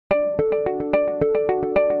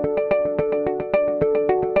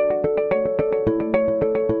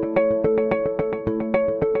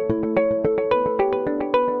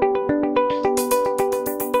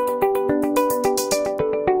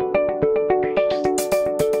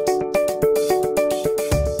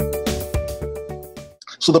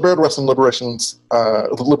So the Bayard Rustin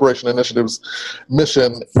Liberation Initiative's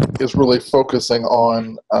mission is really focusing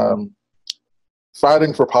on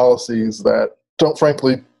fighting for policies that don't,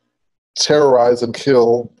 frankly, terrorize and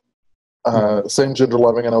kill same-gender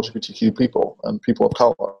loving and LGBTQ people and people of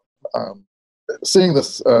color. Seeing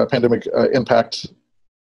this pandemic impact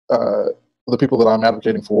the people that I'm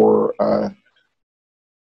advocating for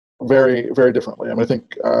very, very differently. I mean, I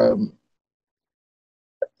think,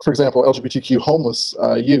 for example, LGBTQ homeless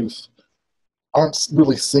youth aren't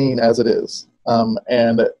really seen as it is,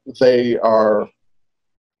 and they are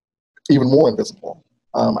even more invisible.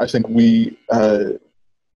 I think we're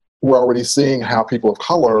already seeing how people of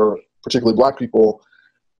color, particularly Black people,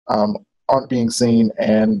 aren't being seen,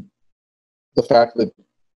 and the fact that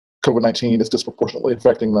COVID-19 is disproportionately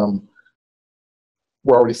affecting them,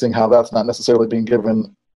 we're already seeing how that's not necessarily being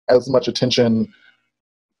given as much attention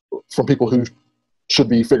from people who should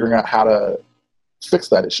be figuring out how to fix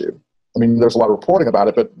that issue. I mean, there's a lot of reporting about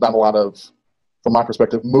it, but not a lot of, from my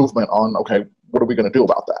perspective, movement on, okay, what are we going to do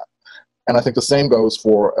about that? And I think the same goes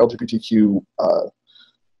for LGBTQ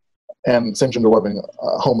and same-gender loving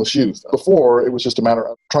homeless youth. Before, it was just a matter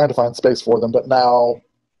of trying to find space for them, but now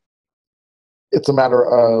it's a matter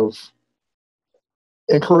of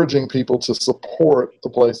encouraging people to support the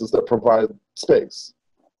places that provide space.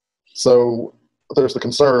 So there's the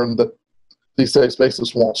concern that these safe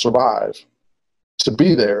spaces won't survive to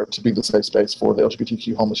be there, to be the safe space for the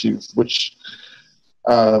LGBTQ homeless youth, which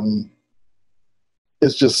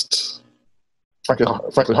is just, frankly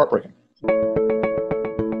heartbreaking.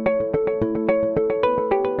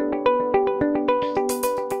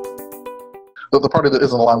 The party that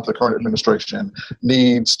isn't aligned with the current administration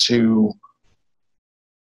needs to,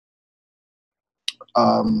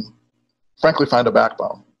 frankly, find a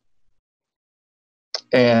backbone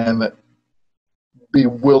and be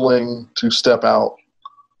willing to step out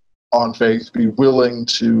on faith, be willing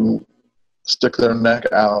to stick their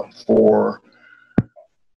neck out for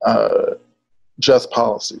just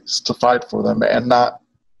policies, to fight for them, and not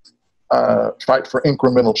fight for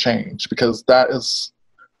incremental change, because that is,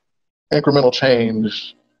 incremental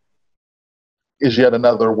change is yet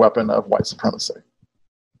another weapon of white supremacy,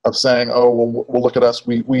 of saying, oh, well look at us,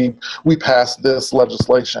 we passed this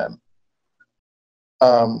legislation.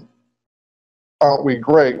 Aren't we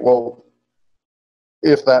great? Well,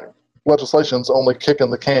 if that legislation's only kicking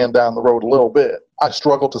the can down the road a little bit, I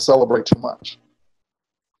struggle to celebrate too much,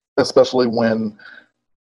 especially when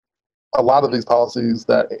a lot of these policies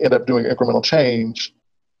that end up doing incremental change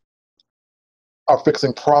are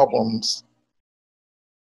fixing problems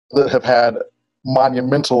that have had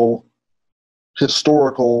monumental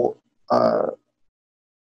historical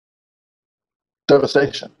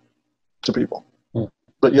devastation to people.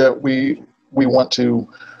 But yet we want to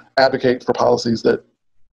advocate for policies that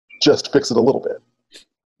just fix it a little bit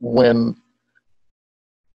when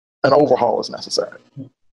an overhaul is necessary.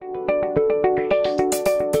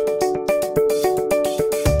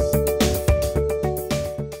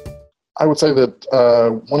 I would say that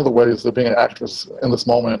one of the ways that being an activist in this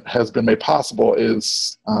moment has been made possible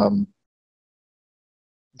is the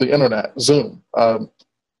internet, Zoom. I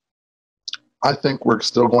think we're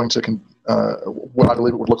still going to, what I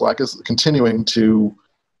believe it would look like is continuing to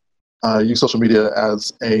use social media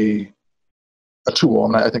as a tool. I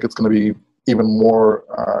mean, I think it's going to be even more,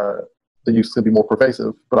 the use is going to be more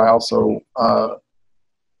pervasive, but I also,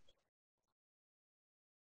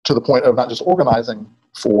 to the point of not just organizing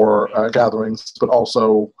for gatherings, but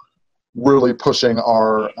also really pushing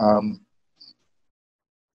our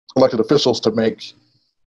elected officials to make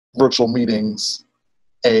virtual meetings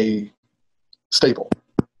a staple.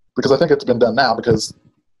 Because I think it's been done now because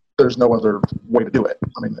there's no other way to do it.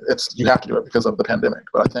 I mean, you have to do it because of the pandemic.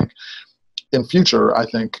 But I think in future,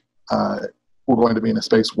 we're going to be in a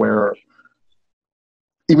space where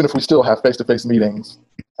even if we still have face-to-face meetings,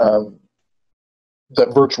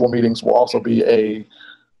 that virtual meetings will also be a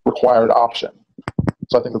required option.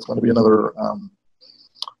 So I think that's going to be another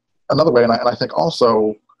way. And I think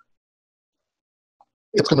also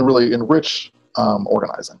it's going to really enrich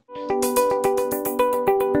organizing.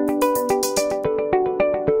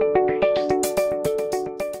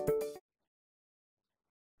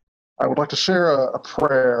 I would like to share a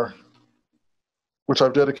prayer which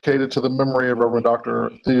I've dedicated to the memory of Reverend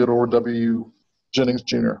Dr. Theodore W. Jennings,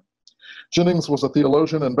 Jr. Jennings was a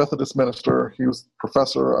theologian and Methodist minister. He was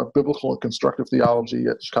professor of biblical and constructive theology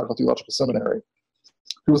at Chicago Theological Seminary.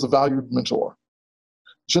 He was a valued mentor.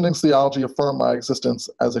 Jennings' theology affirmed my existence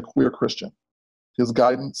as a queer Christian. His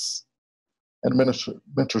guidance and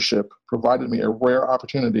mentorship provided me a rare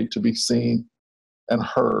opportunity to be seen and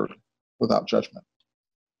heard without judgment.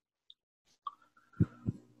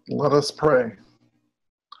 Let us pray.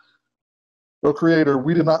 O Creator,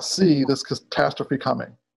 we did not see this catastrophe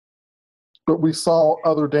coming, but we saw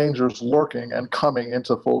other dangers lurking and coming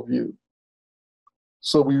into full view.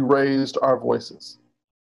 So we raised our voices.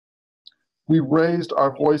 We raised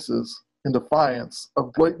our voices in defiance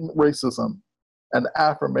of blatant racism and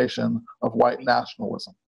affirmation of white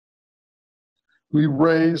nationalism. We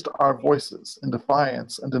raised our voices in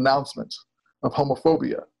defiance and denouncement of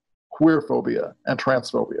homophobia, queerphobia, and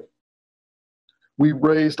transphobia. We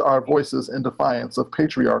raised our voices in defiance of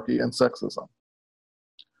patriarchy and sexism.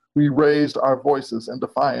 We raised our voices in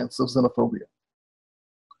defiance of xenophobia.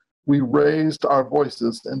 We raised our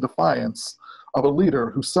voices in defiance of a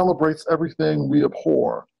leader who celebrates everything we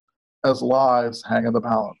abhor as lives hang in the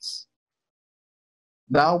balance.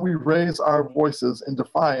 Now we raise our voices in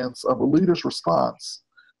defiance of a leader's response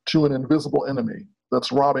to an invisible enemy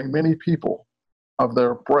that's robbing many people of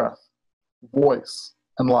their breath, voice,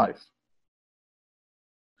 and life.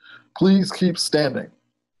 Please keep standing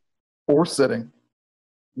or sitting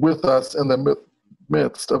with us in the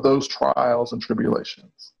midst of those trials and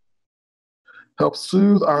tribulations. Help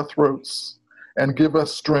soothe our throats and give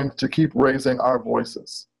us strength to keep raising our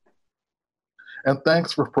voices. And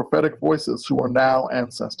thanks for prophetic voices who are now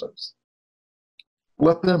ancestors.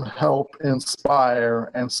 Let them help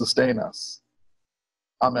inspire and sustain us.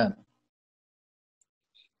 Amen.